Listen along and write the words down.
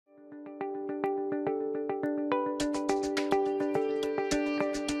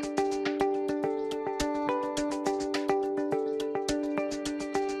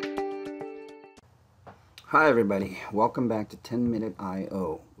Hi everybody, welcome back to 10-Minute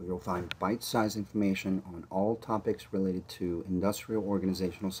I.O. where you'll find bite-sized information on all topics related to industrial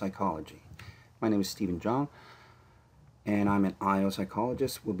organizational psychology. My name is Stephen Zhang and I'm an I.O.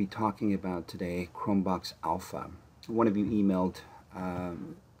 psychologist. We'll be talking about today Cronbach's alpha. One of you emailed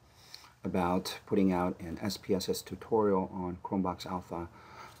about putting out an SPSS tutorial on Cronbach's alpha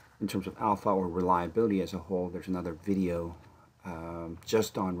in terms of alpha or reliability as a whole. There's another video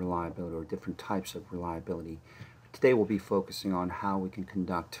just on reliability or different types of reliability. Today we'll be focusing on how we can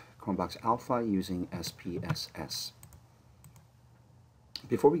conduct Cronbach's alpha using SPSS.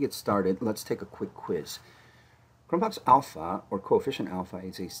 Before we get started, let's take a quick quiz. Cronbach's alpha or coefficient alpha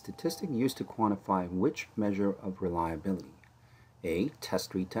is a statistic used to quantify which measure of reliability. A.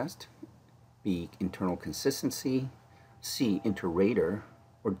 Test retest. B. Internal consistency. C. Inter-rater.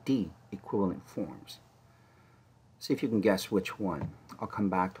 Or D. Equivalent forms. See if you can guess which one. I'll come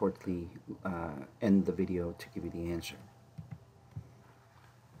back towards the end of the video to give you the answer.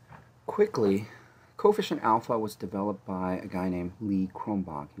 Quickly, coefficient alpha was developed by a guy named Lee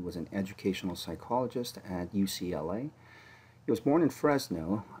Cronbach. He was an educational psychologist at UCLA. He was born in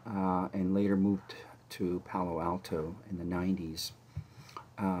Fresno and later moved to Palo Alto in the 90s.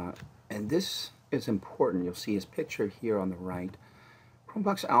 And this is important. You'll see his picture here on the right.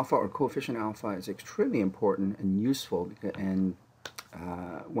 Cronbach's alpha or coefficient alpha is extremely important and useful, and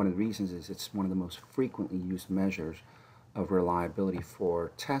one of the reasons is it's one of the most frequently used measures of reliability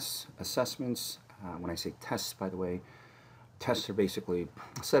for tests, assessments. When I say tests, by the way, tests are basically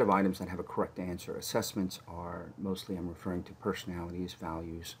a set of items that have a correct answer. Assessments are mostly, I'm referring to personalities,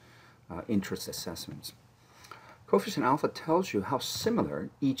 values, interest assessments. Coefficient alpha tells you how similar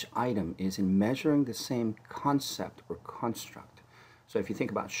each item is in measuring the same concept or construct. So if you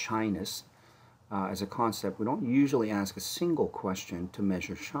think about shyness as a concept, we don't usually ask a single question to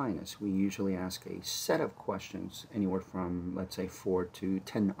measure shyness. We usually ask a set of questions, anywhere from, let's say, 4 to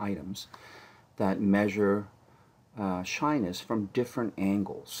 10 items, that measure shyness from different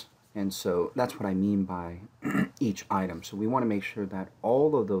angles. And so that's what I mean by each item. So we want to make sure that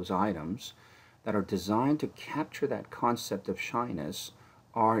all of those items that are designed to capture that concept of shyness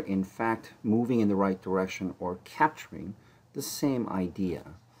are in fact moving in the right direction or capturing the same idea.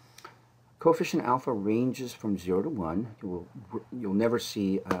 Coefficient alpha ranges from 0 to 1. You'll never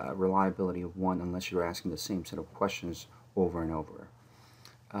see a reliability of 1 unless you're asking the same set of questions over and over.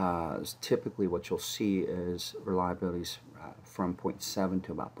 Typically what you'll see is reliabilities from 0.7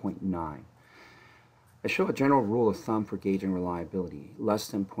 to about 0.9. I show a general rule of thumb for gauging reliability. Less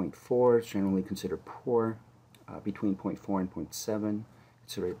than 0.4 is generally considered poor. Between 0.4 and 0.7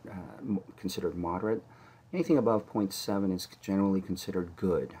 considered moderate. Anything above 0.7 is generally considered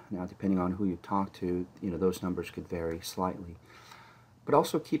good. Now, depending on who you talk to, those numbers could vary slightly. But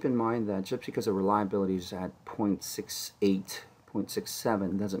also keep in mind that just because the reliability is at 0.68,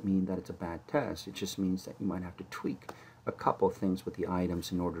 0.67 doesn't mean that it's a bad test. It just means that you might have to tweak a couple of things with the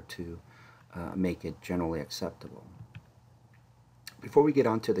items in order to make it generally acceptable. Before we get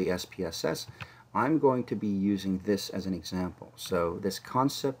on to the SPSS, I'm going to be using this as an example. So this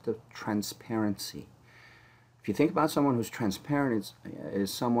concept of transparency. If you think about someone who's transparent,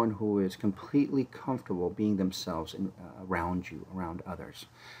 is someone who is completely comfortable being themselves around you, around others.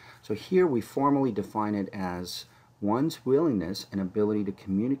 So here we formally define it as one's willingness and ability to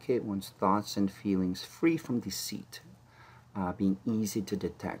communicate one's thoughts and feelings free from deceit, being easy to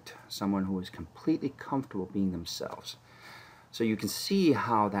detect, someone who is completely comfortable being themselves. So you can see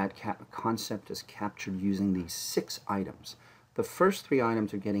how that concept is captured using these 6 items. The first 3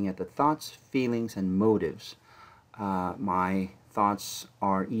 items are getting at the thoughts, feelings, and motives. My thoughts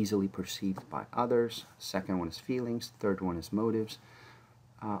are easily perceived by others. Second one is feelings. Third one is motives.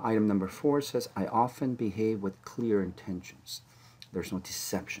 Item number 4 says, I often behave with clear intentions. There's no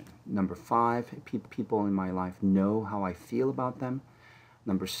deception. Number 5, people in my life know how I feel about them.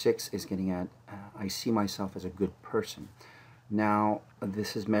 Number 6 is getting at, I see myself as a good person. Now,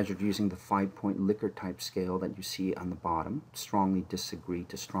 this is measured using the 5-point Likert type scale that you see on the bottom. Strongly disagree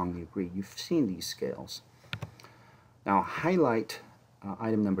to strongly agree. You've seen these scales. Now, highlight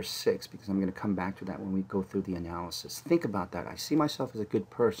item number 6, because I'm going to come back to that when we go through the analysis. Think about that. I see myself as a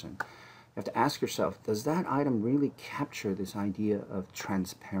good person. You have to ask yourself, does that item really capture this idea of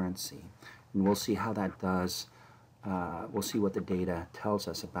transparency? And we'll see how that does. We'll see what the data tells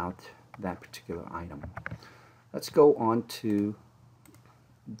us about that particular item. Let's go on to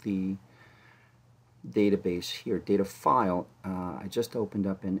the database here. Data file, I just opened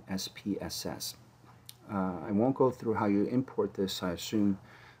up in SPSS. I won't go through how you import this. I assume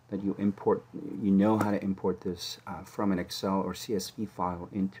that you know how to import this from an Excel or CSV file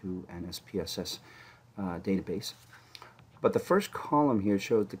into an SPSS database. But the first column here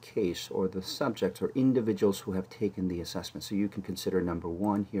shows the case or the subjects or individuals who have taken the assessment. So you can consider number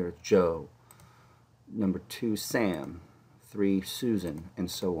 1 here, Joe, number 2, Sam, 3, Susan, and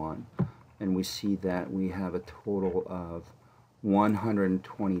so on. And we see that we have a total of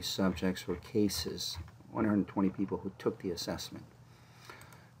 120 subjects or cases, 120 people who took the assessment.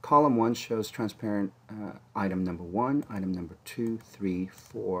 Column 1 shows transparent item number 1, item number 2, 3,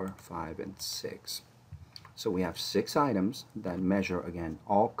 4, 5, and 6. So we have 6 items that measure, again,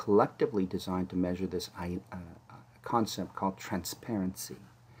 all collectively designed to measure this concept called transparency.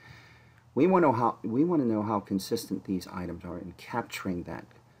 We want to know how consistent these items are in capturing that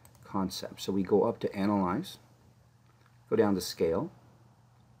concept. So we go up to Analyze, go down to Scale,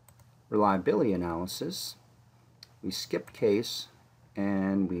 Reliability Analysis, we skip Case,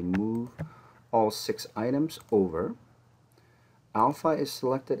 and we move all 6 items over. Alpha is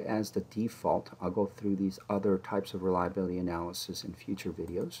selected as the default. I'll go through these other types of reliability analysis in future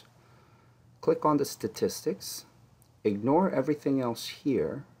videos. Click on the statistics, ignore everything else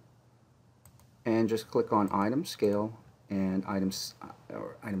here, and just click on item scale and item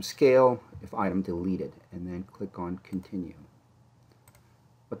scale if item deleted, and then click on continue.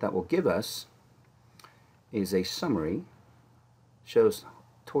 What that will give us is a summary. Shows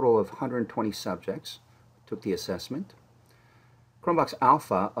total of 120 subjects took the assessment. Cronbach's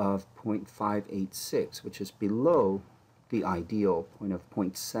alpha of 0.586, which is below the ideal point of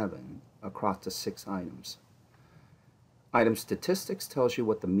 0.7 across the 6 items. Item statistics tells you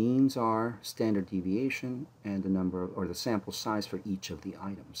what the means are, standard deviation, and the number or the sample size for each of the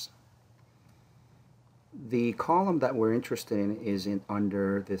items. The column that we're interested in is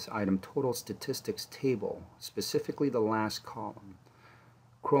under this item total statistics table, specifically the last column.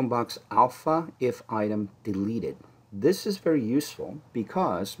 Cronbach's alpha if item deleted. This is very useful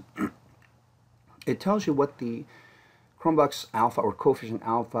because it tells you what the Cronbach's alpha or coefficient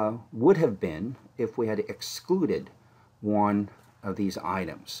alpha would have been if we had excluded one of these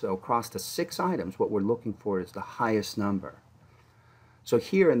items. So across the 6 items, what we're looking for is the highest number. So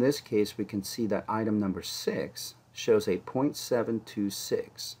here in this case, we can see that item number 6 shows a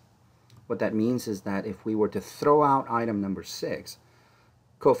 0.726. What that means is that if we were to throw out item number 6,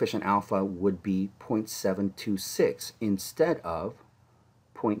 coefficient alpha would be 0.726 instead of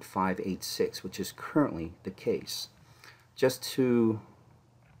 0.586, which is currently the case. Just to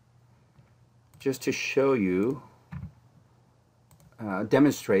show you,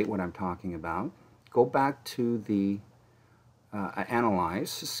 demonstrate what I'm talking about, go back to the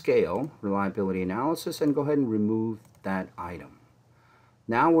Analyze, Scale, Reliability Analysis, and go ahead and remove that item.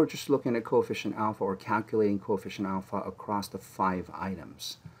 Now we're just looking at coefficient alpha or calculating coefficient alpha across the 5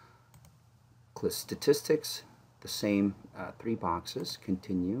 items. Click Statistics, the same 3 boxes,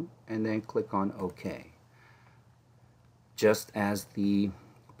 Continue, and then click on OK. Just as the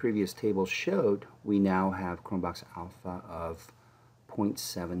previous table showed, we now have Cronbach's alpha of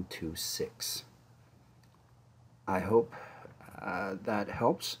 0.726. I hope that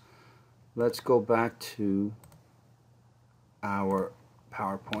helps. Let's go back to our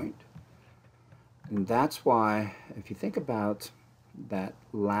PowerPoint. And that's why, if you think about that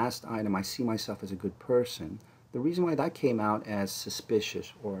last item, I see myself as a good person, the reason why that came out as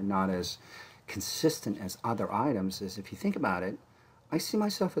suspicious or not as consistent as other items is, if you think about it, I see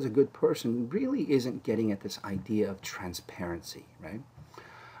myself as a good person really isn't getting at this idea of transparency, right?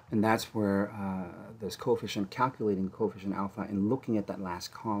 And that's where this coefficient, calculating coefficient alpha and looking at that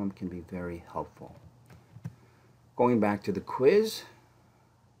last column can be very helpful. Going back to the quiz,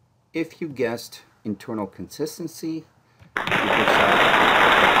 if you guessed internal consistency,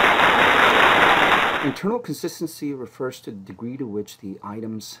 internal consistency refers to the degree to which the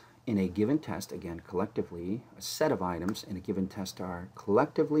items in a given test, again collectively, a set of items in a given test are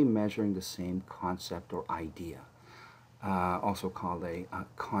collectively measuring the same concept or idea, also called a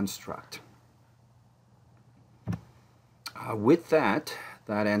construct. With that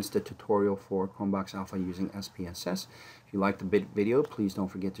ends the tutorial for Cronbach's alpha using SPSS. If you liked the video, please don't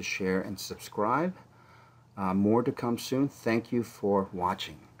forget to share and subscribe. More to come soon. Thank you for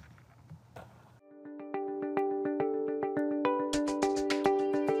watching.